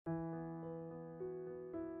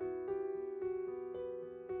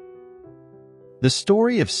The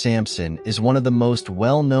story of Samson is one of the most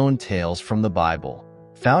well-known tales from the Bible,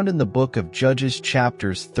 found in the book of Judges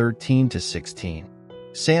chapters 13 to 16.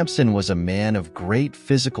 Samson was a man of great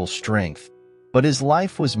physical strength, but his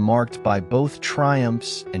life was marked by both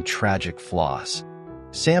triumphs and tragic flaws.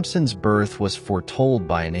 Samson's birth was foretold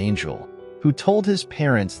by an angel, who told his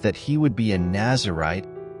parents that he would be a Nazirite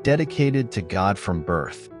dedicated to God from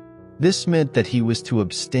birth. This meant that he was to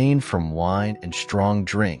abstain from wine and strong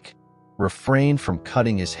drink, refrain from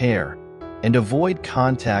cutting his hair, and avoid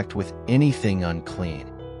contact with anything unclean.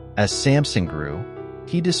 As Samson grew,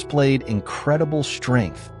 he displayed incredible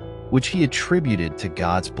strength, which he attributed to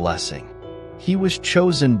God's blessing. He was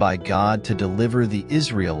chosen by God to deliver the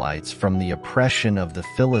Israelites from the oppression of the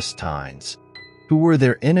Philistines, who were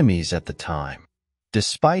their enemies at the time.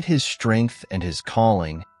 Despite his strength and his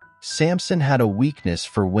calling, Samson had a weakness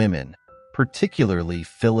for women, particularly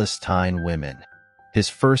Philistine women. His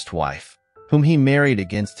first wife, whom he married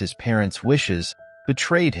against his parents' wishes,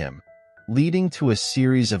 betrayed him, leading to a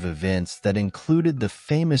series of events that included the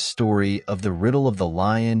famous story of the riddle of the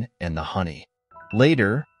lion and the honey.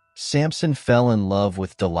 Later, Samson fell in love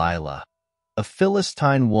with Delilah, a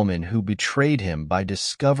Philistine woman who betrayed him by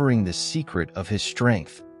discovering the secret of his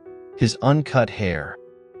strength, his uncut hair.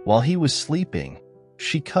 While he was sleeping,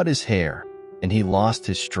 she cut his hair, and he lost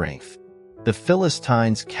his strength. The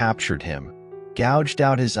Philistines captured him, gouged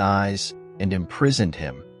out his eyes, and imprisoned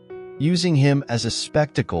him, using him as a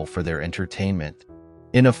spectacle for their entertainment.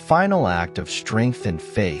 In a final act of strength and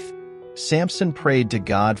faith, Samson prayed to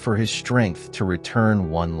God for his strength to return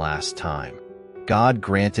one last time. God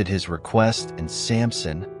granted his request, and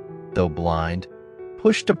Samson, though blind,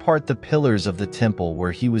 pushed apart the pillars of the temple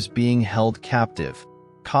where he was being held captive,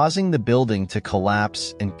 causing the building to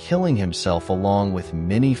collapse and killing himself along with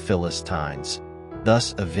many Philistines,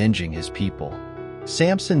 thus avenging his people.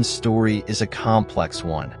 Samson's story is a complex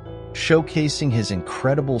one, showcasing his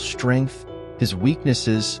incredible strength, his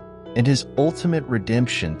weaknesses, and his ultimate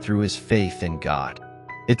redemption through his faith in God.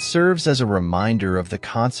 It serves as a reminder of the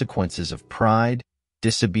consequences of pride,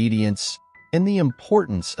 disobedience, and the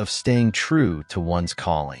importance of staying true to one's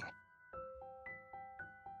calling.